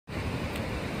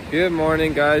Good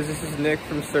morning, guys. This is Nick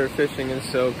from Surf Fishing in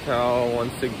SoCal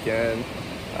once again.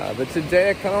 But today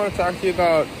I kind of want to talk to you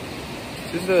about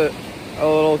just a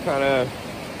little kind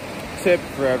of tip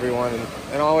for everyone.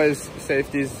 And always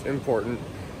safety is important.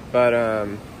 But,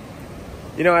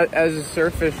 you know, as a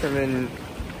surf fisherman,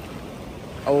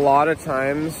 a lot of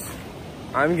times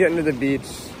I'm getting to the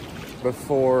beach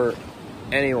before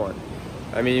anyone.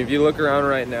 I mean, if you look around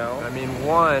right now, I mean,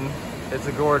 one, it's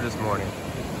a gorgeous morning.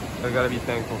 I've got to be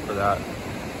thankful for that.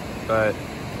 But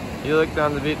you look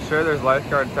down the beach, sure, there's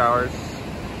lifeguard towers.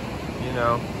 You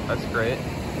know, that's great.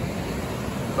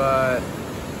 But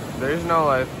there's no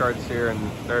lifeguards here, and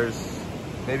there's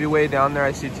maybe way down there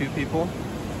I see 2 people.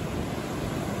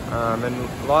 And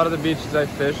a lot of the beaches I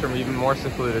fish are even more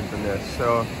secluded than this.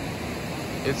 So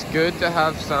it's good to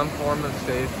have some form of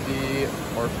safety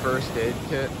or first aid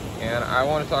kit. And I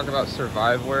want to talk about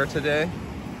Surviveware today.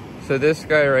 So this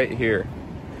guy right here,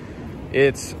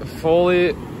 it's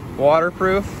fully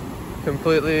waterproof,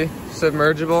 completely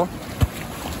submergible.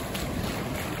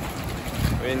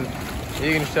 I mean,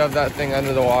 you can shove that thing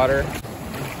under the water.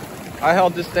 I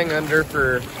held this thing under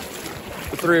for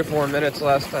 3 or 4 minutes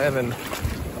last time and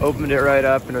opened it right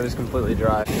up and it was completely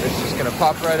dry. It's just gonna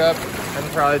pop right up and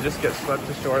probably just get swept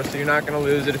ashore. So you're not gonna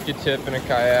lose it if you tip in a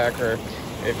kayak or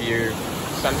if you're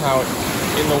somehow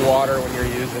in the water when you're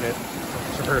using it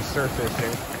for surf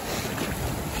fishing.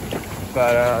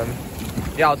 But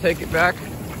yeah, I'll take it back,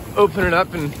 open it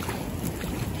up, and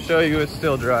show you it's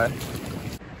still dry.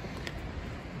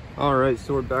 All right,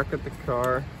 so we're back at the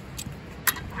car.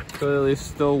 Clearly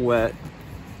still wet,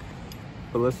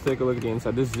 but let's take a look at the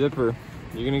inside. This zipper,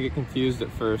 you're gonna get confused at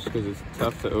first because it's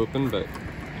tough to open, but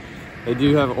they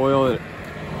do have oil,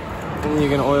 and you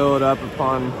can oil it up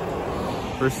upon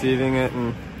receiving it,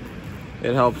 and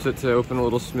it helps it to open a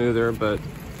little smoother, but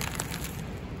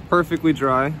perfectly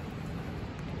dry.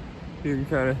 You can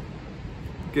kind of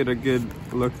get a good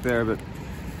look there, but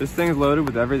this thing's loaded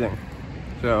with everything.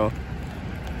 So,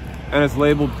 and it's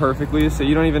labeled perfectly, so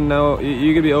you don't even know,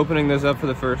 you could be opening this up for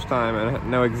the first time and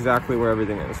know exactly where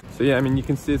everything is. So yeah, I mean, you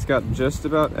can see it's got just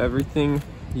about everything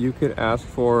you could ask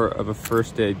for of a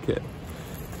first aid kit.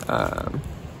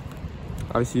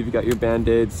 Obviously you've got your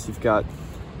band-aids, you've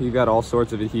got all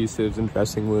sorts of adhesives and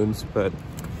dressing wounds, but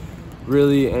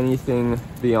really anything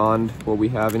beyond what we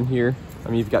have in here. I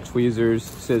mean, you've got tweezers,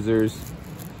 scissors,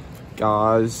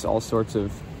 gauze, all sorts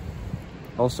of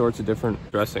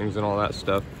different dressings and all that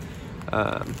stuff.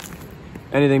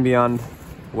 Anything beyond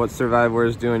what Surviveware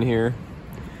is doing here,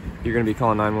 you're gonna be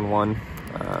calling 911.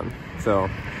 So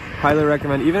highly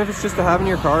recommend, even if it's just to have in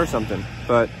your car or something.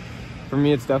 But for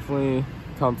me, it's definitely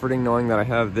comforting knowing that I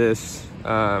have this.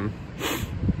 I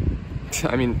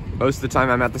mean, most of the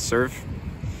time I'm at the surf,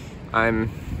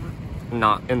 I'm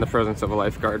not in the presence of a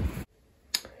lifeguard.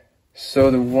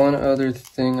 So the one other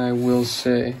thing I will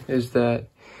say is that,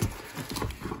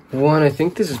 one, I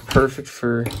think this is perfect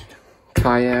for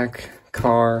kayak,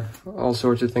 car, all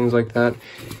sorts of things like that.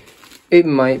 It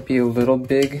might be a little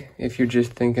big if you're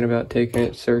just thinking about taking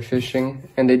it surf fishing,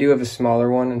 and they do have a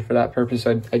smaller one, and for that purpose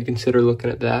I'd consider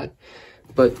looking at that.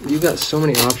 But you've got so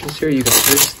many options here. You got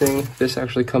this thing, this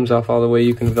actually comes off all the way.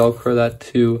 You can Velcro that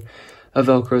to a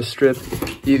Velcro strip.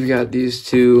 You've got these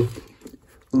 2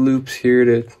 loops here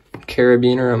to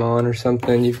carabiner them on or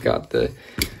something. You've got the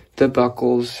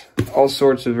buckles, all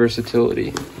sorts of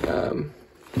versatility.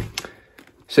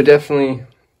 So definitely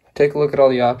take a look at all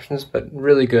the options, but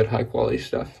really good high quality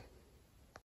stuff.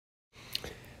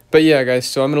 But yeah, guys,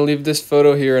 so I'm gonna leave this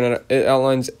photo here, and it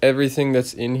outlines everything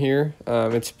that's in here.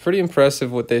 It's pretty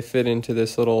impressive what they fit into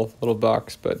this little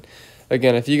box. But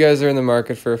again, if you guys are in the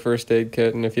market for a first aid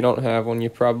kit, and if you don't have one, you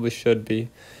probably should be.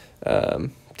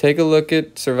 Take a look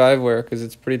at Surviveware because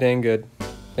it's pretty dang good.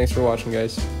 Thanks for watching,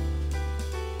 guys.